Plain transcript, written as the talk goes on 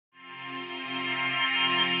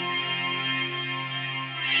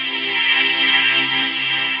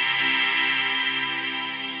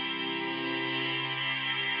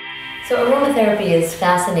So aromatherapy is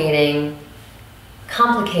fascinating,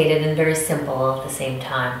 complicated, and very simple at the same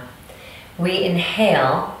time. We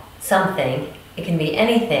inhale something, it can be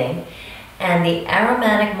anything, and the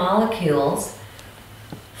aromatic molecules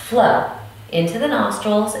flow into the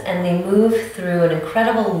nostrils and they move through an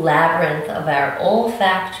incredible labyrinth of our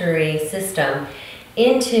olfactory system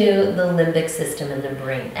into the limbic system in the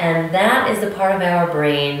brain. And that is the part of our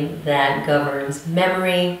brain that governs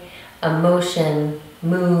memory, emotion,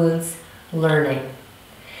 moods, learning.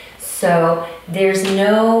 So there's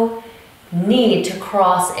no need to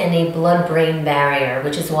cross any blood-brain barrier,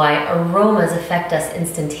 which is why aromas affect us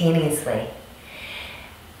instantaneously.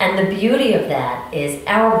 And the beauty of that is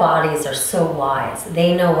our bodies are so wise.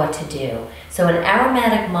 They know what to do. So an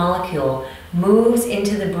aromatic molecule moves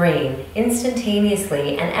into the brain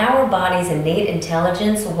instantaneously, and our body's innate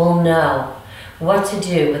intelligence will know what to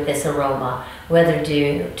do with this aroma, whether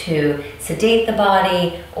to sedate the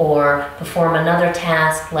body or perform another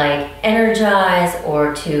task like energize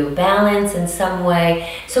or to balance in some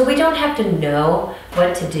way. So we don't have to know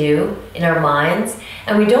what to do in our minds,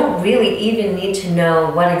 and we don't really even need to know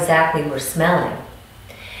what exactly we're smelling.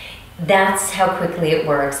 That's how quickly it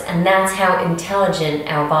works, and that's how intelligent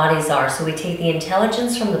our bodies are. So we take the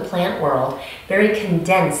intelligence from the plant world, very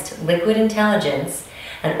condensed liquid intelligence,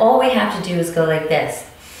 and all we have to do is go like this.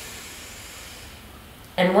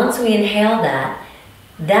 And once we inhale that,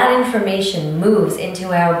 that information moves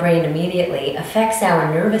into our brain immediately, affects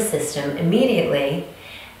our nervous system immediately,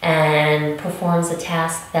 and performs a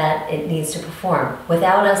task that it needs to perform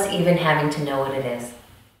without us even having to know what it is.